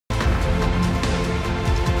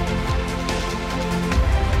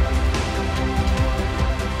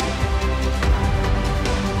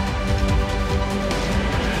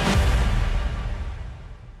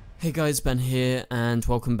Hey guys, Ben here and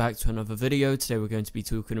welcome back to another video. Today we're going to be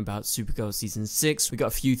talking about Supergirl Season 6. We got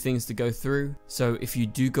a few things to go through, so if you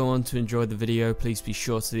do go on to enjoy the video, please be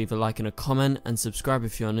sure to leave a like and a comment and subscribe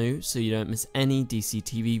if you're new so you don't miss any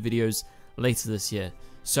DCTV videos later this year.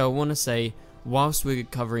 So I want to say, whilst we're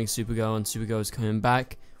covering Supergirl and Supergirl is coming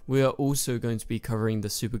back, we are also going to be covering the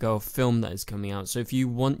Supergirl film that is coming out. So if you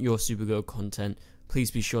want your Supergirl content,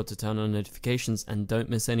 please be sure to turn on notifications and don't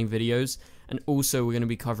miss any videos. And also we're going to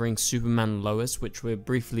be covering Superman Lois, which we're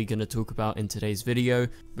briefly going to talk about in today's video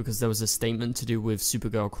because there was a statement to do with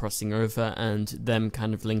Supergirl crossing over and them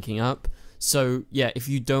kind of linking up. So yeah, if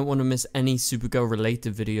you don't want to miss any Supergirl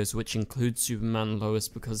related videos which include Superman Lois,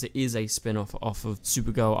 because it is a spin-off off of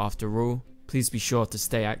Supergirl after all, please be sure to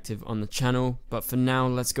stay active on the channel. But for now,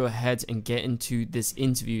 let's go ahead and get into this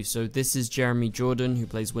interview. So this is Jeremy Jordan, who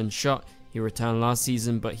plays Windshot. He returned last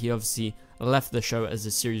season, but he obviously left the show as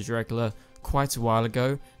a series regular quite a while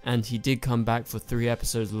ago, and he did come back for 3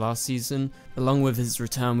 episodes last season. Along with his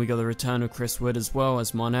return, we got the return of Chris Wood as well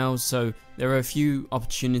as Mon-El, so there are a few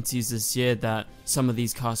opportunities this year that some of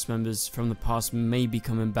these cast members from the past may be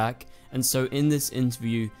coming back. And so in this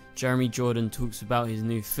interview, Jeremy Jordan talks about his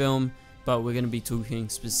new film, but we're going to be talking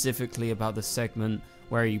specifically about the segment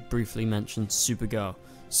where he briefly mentioned Supergirl.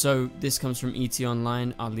 So this comes from ET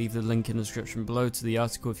Online. I'll leave the link in the description below to the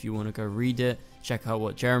article if you want to go read it, check out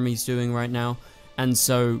what Jeremy's doing right now. And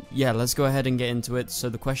so yeah, let's go ahead and get into it. So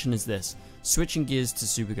the question is this: switching gears to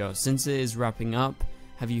Supergirl, since it is wrapping up,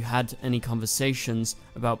 have you had any conversations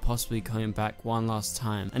about possibly coming back one last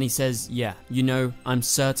time? And he says, yeah, you know, I'm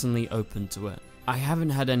certainly open to it. I haven't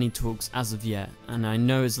had any talks as of yet, and I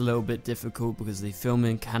know it's a little bit difficult because they film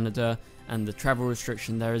in Canada and the travel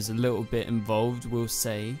restriction there is a little bit involved, we'll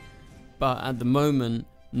say. But at the moment,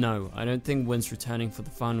 no, I don't think Wynn's returning for the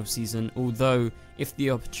final season, although if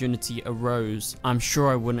the opportunity arose, I'm sure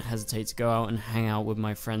I wouldn't hesitate to go out and hang out with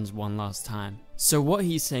my friends one last time. So what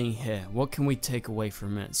he's saying here, what can we take away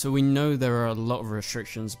from it? So we know there are a lot of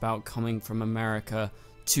restrictions about coming from America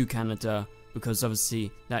to Canada, because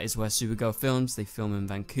obviously that is where Supergirl films. They film in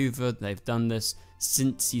Vancouver. They've done this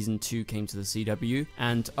since season 2 came to the CW,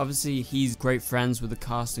 and obviously he's great friends with the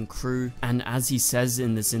cast and crew, and as he says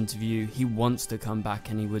in this interview, he wants to come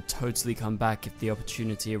back and he would totally come back if the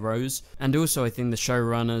opportunity arose. And also I think the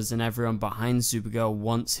showrunners and everyone behind Supergirl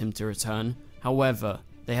wants him to return. However,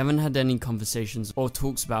 they haven't had any conversations or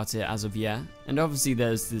talks about it as of yet, and obviously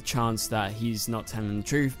there's the chance that he's not telling the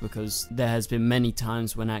truth, because there has been many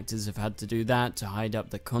times when actors have had to do that to hide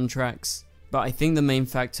up their contracts. But I think the main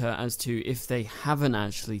factor as to if they haven't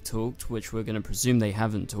actually talked, which we're going to presume they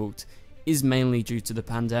haven't talked, is mainly due to the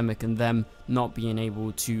pandemic and them not being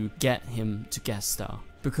able to get him to guest star.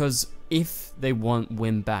 Because if they want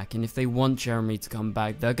Wynn back and if they want Jeremy to come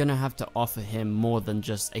back, they're going to have to offer him more than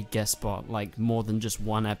just a guest spot, like more than just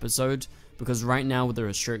 1 episode. Because right now with the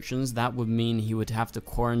restrictions, that would mean he would have to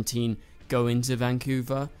quarantine, go into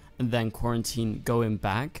Vancouver, and then quarantine going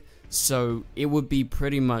back. So it would be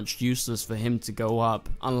pretty much useless for him to go up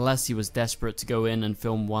unless he was desperate to go in and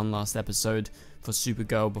film one last episode for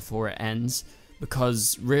Supergirl before it ends.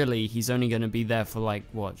 Because really, he's only going to be there for like,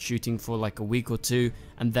 what, shooting for like a week or 2,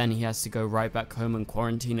 and then he has to go right back home and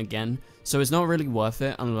quarantine again. So it's not really worth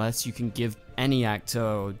it unless you can give any actor,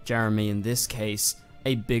 or Jeremy in this case,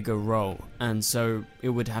 a bigger role. And so it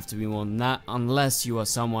would have to be more than that, unless you are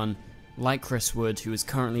someone like Chris Wood, who is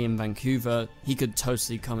currently in Vancouver. He could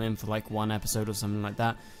totally come in for like 1 episode or something like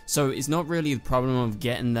that. So it's not really the problem of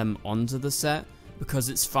getting them onto the set, because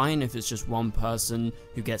it's fine if it's just one person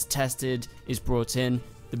who gets tested, is brought in.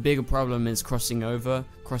 The bigger problem is crossing over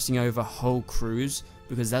whole crews,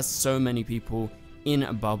 because that's so many people in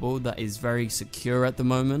a bubble that is very secure at the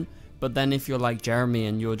moment. But then if you're like Jeremy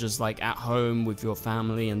and you're just like at home with your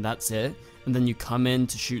family and that's it, and then you come in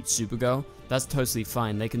to shoot Supergirl, that's totally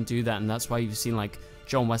fine. They can do that, and that's why you've seen like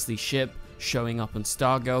John Wesley Shipp showing up on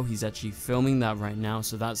Stargirl. He's actually filming that right now,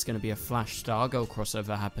 so that's going to be a Flash Stargirl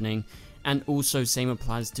crossover happening. And also same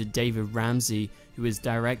applies to David Ramsey, who is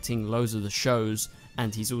directing loads of the shows,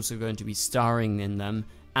 and he's also going to be starring in them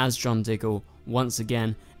as John Diggle once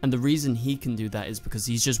again. And the reason he can do that is because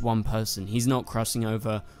he's just one person. He's not crossing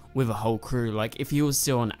over with a whole crew. Like if he was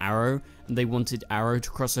still on Arrow and they wanted Arrow to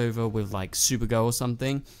cross over with like Supergirl or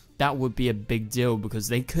something, that would be a big deal, because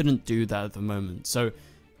they couldn't do that at the moment. So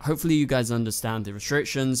hopefully you guys understand the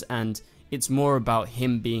restrictions, and it's more about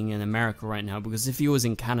him being in America right now, because if he was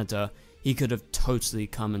in Canada, he could have totally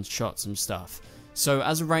come and shot some stuff. So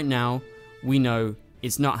as of right now, we know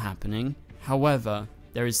it's not happening. However,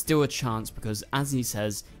 there is still a chance, because as he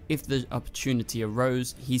says, if the opportunity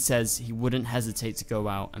arose, he says he wouldn't hesitate to go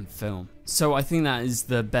out and film. So I think that is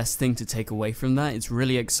the best thing to take away from that. It's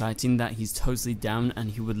really exciting that he's totally down and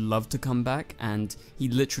he would love to come back, and he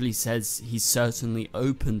literally says he's certainly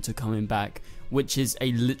open to coming back, which is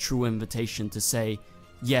a literal invitation to say,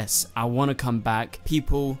 yes, I want to come back.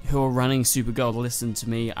 People who are running Supergirl, listen to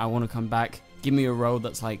me. I want to come back. Give me a role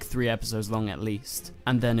that's like 3 episodes long at least.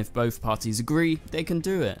 And then if both parties agree, they can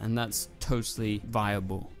do it, and that's totally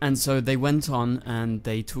viable. And so they went on and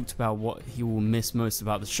they talked about what he will miss most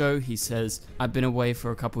about the show. He says, I've been away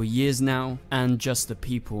for a couple of years now, and just the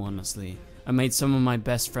people, honestly. I made some of my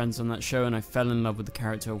best friends on that show, and I fell in love with the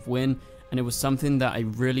character of Win, and it was something that I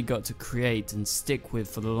really got to create and stick with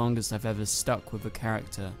for the longest I've ever stuck with a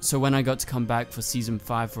character. So when I got to come back for season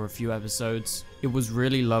 5 for a few episodes, it was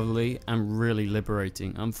really lovely and really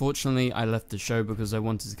liberating. Unfortunately, I left the show because I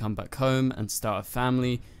wanted to come back home and start a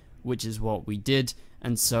family, which is what we did,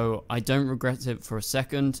 and so I don't regret it for a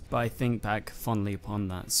second, but I think back fondly upon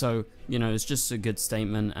that. So, you know, it's just a good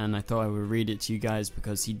statement, and I thought I would read it to you guys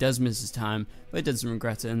because he does miss his time, but he doesn't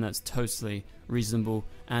regret it, and that's totally reasonable,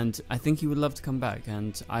 and I think he would love to come back,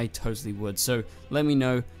 and I totally would. So let me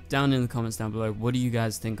know down in the comments down below, what do you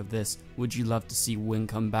guys think of this? Would you love to see Win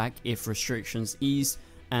come back if restrictions eased,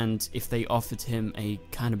 and if they offered him a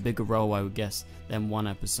kind of bigger role, I would guess, than 1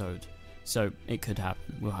 episode? So it could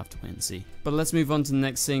happen, we'll have to wait and see. But let's move on to the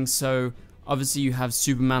next thing. So obviously you have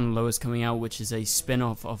Superman and Lois coming out, which is a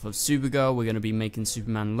spin-off of Supergirl. We're going to be making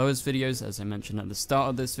Superman and Lois videos, as I mentioned at the start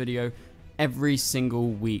of this video, every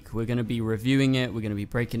single week. We're going to be reviewing it, we're going to be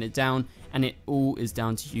breaking it down, and it all is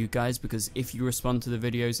down to you guys, because if you respond to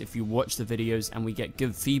the videos, if you watch the videos and we get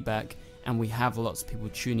good feedback, and we have lots of people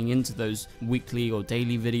tuning into those weekly or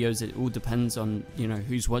daily videos, it all depends on, you know,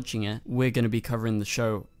 who's watching it, we're going to be covering the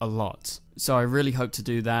show a lot. So I really hope to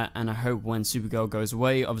do that, and I hope when Supergirl goes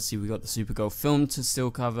away, obviously we got the Supergirl film to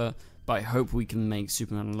still cover, but I hope we can make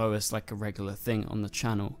Superman and Lois like a regular thing on the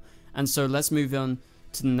channel. And so let's move on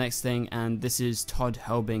to the next thing, and this is Todd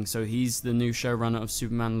Helbing. So he's the new showrunner of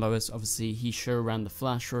Superman and Lois. Obviously he showran The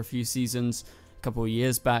Flash for a few seasons a couple of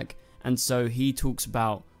years back, and so he talks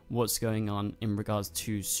about what's going on in regards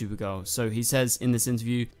to Supergirl. So he says in this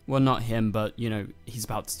interview, well, not him, but you know, he's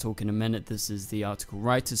about to talk in a minute. This is the article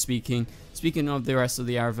writer speaking. Speaking of the rest of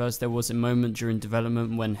the Arrowverse, there was a moment during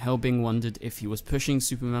development when Helbing wondered if he was pushing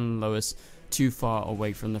Superman and Lois too far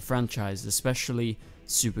away from the franchise, especially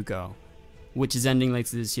Supergirl, which is ending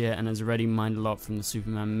later this year and has already mined a lot from the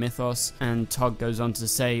Superman mythos. And Todd goes on to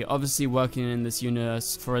say, obviously working in this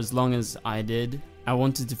universe for as long as I did, I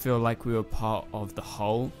wanted to feel like we were part of the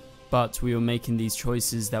whole, but we were making these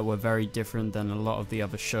choices that were very different than a lot of the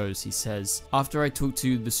other shows, he says. After I talked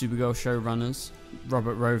to the Supergirl showrunners,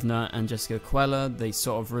 Robert Rovner and Jessica Queller, they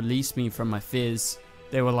sort of released me from my fears.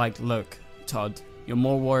 They were like, look, Todd, you're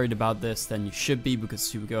more worried about this than you should be, because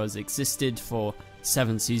Supergirl has existed for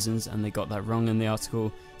 7 seasons, and they got that wrong in the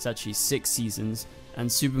article. It's actually 6 seasons. And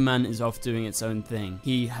Superman is off doing its own thing.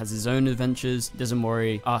 He has his own adventures, doesn't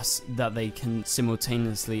worry us that they can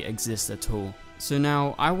simultaneously exist at all. So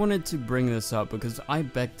now, I wanted to bring this up because I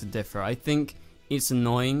beg to differ. I think it's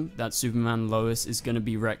annoying that Superman and Lois is going to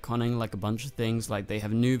be retconning like a bunch of things. Like they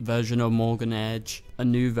have a new version of Morgan Edge, a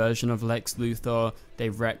new version of Lex Luthor,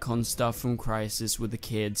 they've retconned stuff from Crisis with the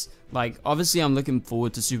kids. Like, obviously I'm looking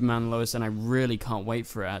forward to Superman and Lois, and I really can't wait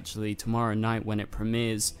for it actually tomorrow night when it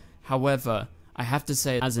premieres. However, I have to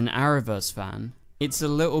say, as an Arrowverse fan, it's a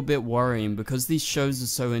little bit worrying because these shows are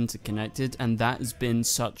so interconnected, and that has been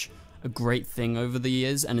such a great thing over the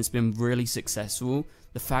years, and it's been really successful.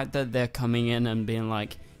 The fact that they're coming in and being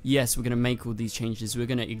like, yes, we're going to make all these changes, we're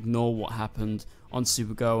going to ignore what happened on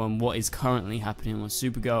Supergirl and what is currently happening on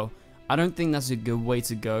Supergirl, I don't think that's a good way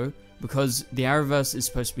to go, because the Arrowverse is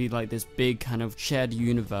supposed to be like this big kind of shared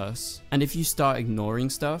universe, and if you start ignoring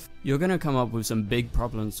stuff, you're going to come up with some big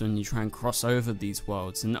problems when you try and cross over these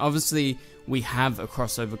worlds. And obviously we have a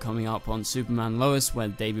crossover coming up on Superman Lois where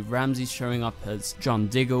David Ramsey's showing up as John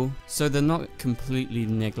Diggle, so they're not completely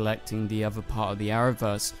neglecting the other part of the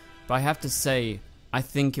Arrowverse. But I have to say, I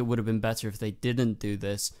think it would have been better if they didn't do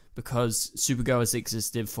this, because Supergirl has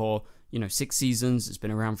existed for, you know, 6 seasons, it's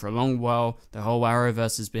been around for a long while, the whole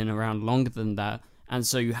Arrowverse has been around longer than that, and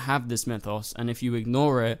so you have this mythos, and if you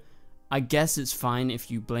ignore it, I guess it's fine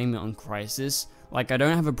if you blame it on Crisis. Like, I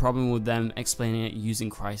don't have a problem with them explaining it using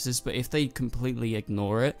Crisis, but if they completely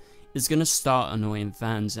ignore it, it's going to start annoying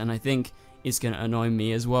fans, and I think it's going to annoy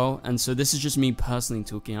me as well. And so this is just me personally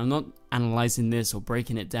talking, I'm not analyzing this or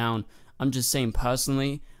breaking it down, I'm just saying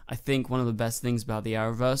personally, I think one of the best things about the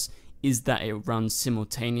Arrowverse is that it runs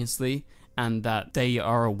simultaneously and that they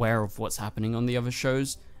are aware of what's happening on the other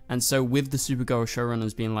shows, And so with the Supergirl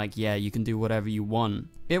showrunners being like, yeah, you can do whatever you want,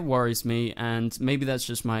 it worries me, and maybe that's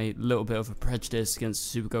just my little bit of a prejudice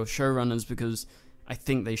against the Supergirl showrunners, because I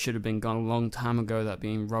think they should have been gone a long time ago, that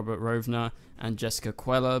being Robert Rovner and Jessica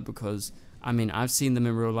Queller, because, I mean, I've seen them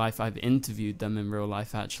in real life, I've interviewed them in real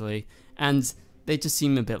life actually, and they just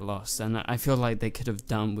seem a bit lost, and I feel like they could have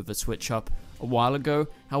done with a switch up a while ago.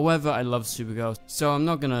 However, I love Supergirl, so I'm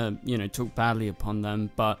not gonna, talk badly upon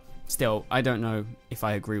them, but still, I don't know if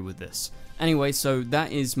I agree with this. Anyway, so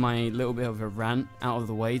that is my little bit of a rant out of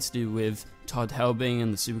the way to do with Todd Helbing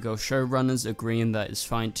and the Supergirl showrunners agreeing that it's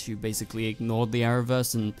fine to basically ignore the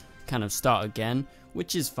Arrowverse and kind of start again,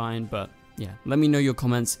 which is fine, but yeah, let me know your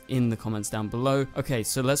comments in the comments down below. Okay,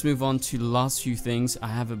 so let's move on to the last few things. I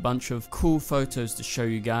have a bunch of cool photos to show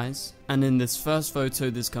you guys. And in this first photo,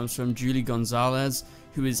 this comes from Julie Gonzalez,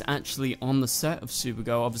 who is actually on the set of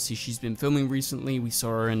Supergirl. Obviously, she's been filming recently. We saw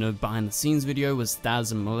her in a behind the scenes video with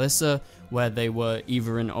Staz and Melissa, where they were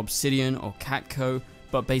either in Obsidian or Catco,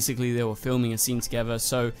 but basically they were filming a scene together.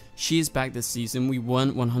 So she is back this season. We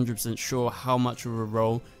weren't 100% sure how much of a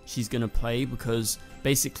role she's going to play, because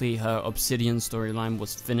basically her Obsidian storyline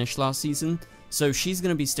was finished last season. So she's going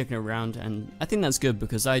to be sticking around, and I think that's good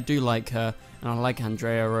because I do like her, and I like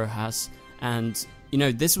Andrea Rojas. And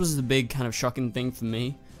this was the big kind of shocking thing for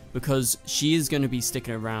me, because she is going to be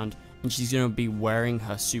sticking around and she's going to be wearing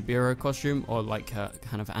her superhero costume, or like her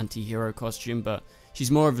kind of anti-hero costume, but she's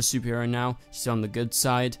more of a superhero now. She's on the good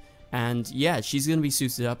side, and yeah, she's going to be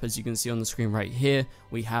suited up. As you can see on the screen right here,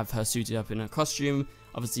 we have her suited up in her costume,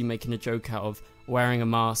 obviously making a joke out of wearing a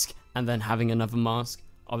mask and then having another mask.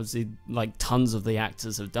 Obviously, like, tons of the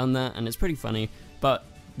actors have done that, and it's pretty funny. But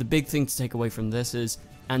the big thing to take away from this is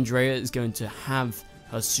Andrea is going to have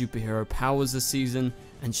her superhero powers this season,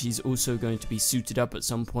 and she's also going to be suited up at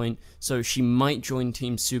some point, so she might join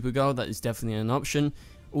Team Supergirl. That is definitely an option.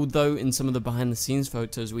 Although in some of the behind the scenes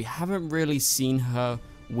photos, we haven't really seen her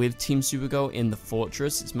with Team Supergirl in the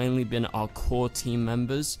Fortress. It's mainly been our core team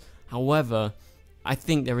members. However, I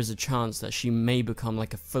think there is a chance that she may become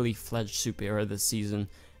like a fully fledged superhero this season,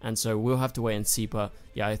 and so we'll have to wait and see. But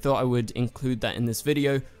yeah, I thought I would include that in this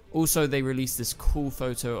video. Also, they released this cool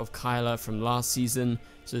photo of Kyla from last season.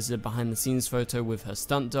 So this is a behind the scenes photo with her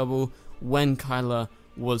stunt double when Kyla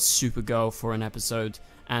was Supergirl for an episode,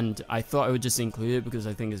 and I thought I would just include it because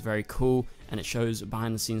I think it's very cool and it shows a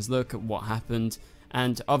behind the scenes look at what happened.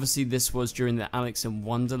 And obviously this was during the Alex in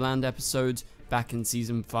Wonderland episode back in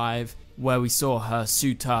season 5, where we saw her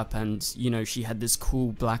suit up, and she had this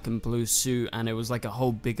cool black and blue suit, and it was like a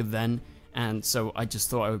whole big event. And so I just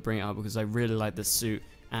thought I would bring it up because I really like this suit,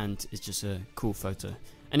 and it's just a cool photo.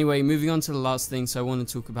 Anyway, moving on to the last thing, so I want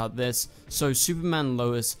to talk about this. So Superman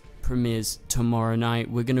Lois premieres tomorrow night.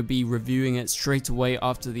 We're going to be reviewing it straight away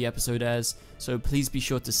after the episode airs, so please be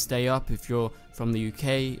sure to stay up if you're from the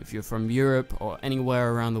UK, if you're from Europe, or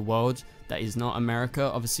anywhere around the world that is not America.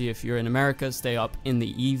 Obviously, if you're in America, stay up in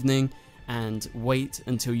the evening and wait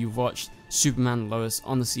until you've watched Superman Lois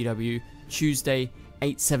on the CW Tuesday,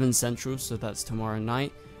 8/7 Central, so that's tomorrow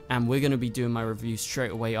night. And we're going to be doing my review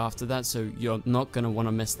straight away after that, so you're not going to want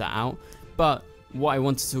to miss that out. But what I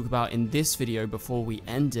want to talk about in this video before we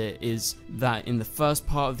end it is that in the first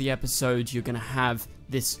part of the episode, you're going to have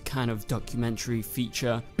this kind of documentary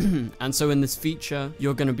feature. And so in this feature,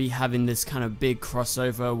 you're going to be having this kind of big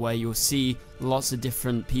crossover where you'll see lots of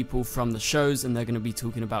different people from the shows, and they're going to be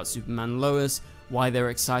talking about Superman Lois, why they're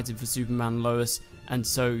excited for Superman Lois. And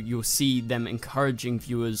so you'll see them encouraging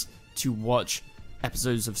viewers to watch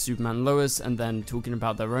episodes of Superman Lois and then talking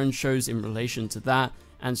about their own shows in relation to that.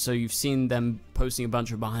 And so you've seen them posting a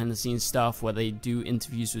bunch of behind the scenes stuff where they do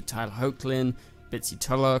interviews with Tyler Hoechlin, Bitsy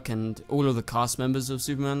Tulloch, and all of the cast members of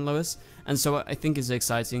Superman Lois. And so I think it's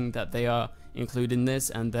exciting that they are including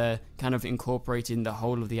this, and they're kind of incorporating the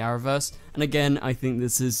whole of the Arrowverse. And again, I think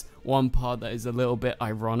this is one part that is a little bit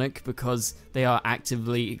ironic, because they are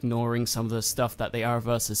actively ignoring some of the stuff that the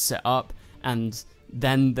Arrowverse has set up, and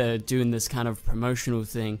then they're doing this kind of promotional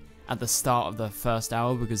thing at the start of the first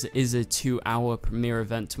hour, because it is a 2-hour premiere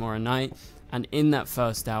event tomorrow night, and in that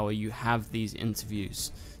first hour you have these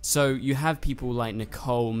interviews. So you have people like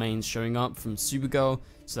Nicole Maines showing up from Supergirl,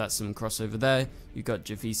 so that's some crossover there. You've got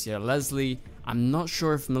Javicia Leslie. I'm not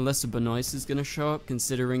sure if Melissa Benoist is going to show up,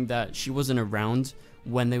 considering that she wasn't around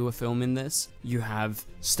when they were filming this. You have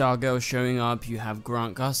Stargirl showing up, you have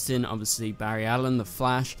Grant Gustin, obviously Barry Allen, The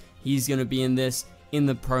Flash, he's going to be in this. In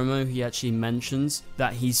the promo, he actually mentions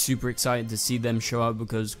that he's super excited to see them show up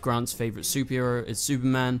because Grant's favorite superhero is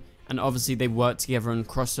Superman, and obviously they work together in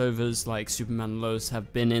crossovers, like Superman and Lois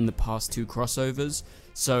have been in the past 2 crossovers.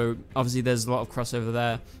 So obviously there's a lot of crossover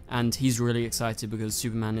there, and he's really excited because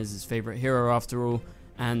Superman is his favorite hero after all.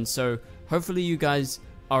 And so hopefully you guys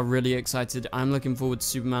are really excited. I'm looking forward to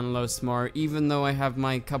Superman and Lois tomorrow. Even though I have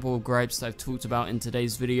my couple of gripes that I've talked about in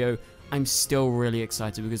today's video, I'm still really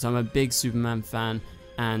excited because I'm a big Superman fan,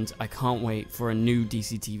 and I can't wait for a new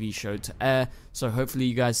DCTV show to air. So hopefully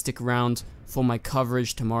you guys stick around for my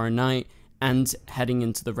coverage tomorrow night and heading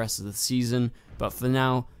into the rest of the season. But for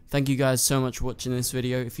now, thank you guys so much for watching this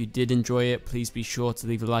video. If you did enjoy it, please be sure to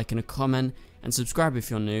leave a like and a comment, and subscribe if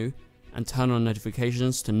you're new, and turn on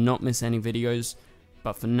notifications to not miss any videos.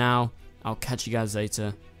 But for now, I'll catch you guys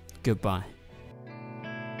later. Goodbye.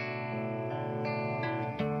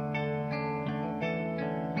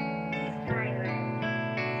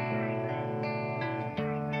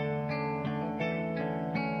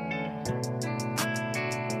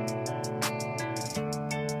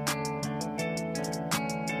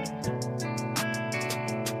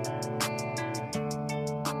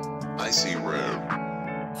 I see red.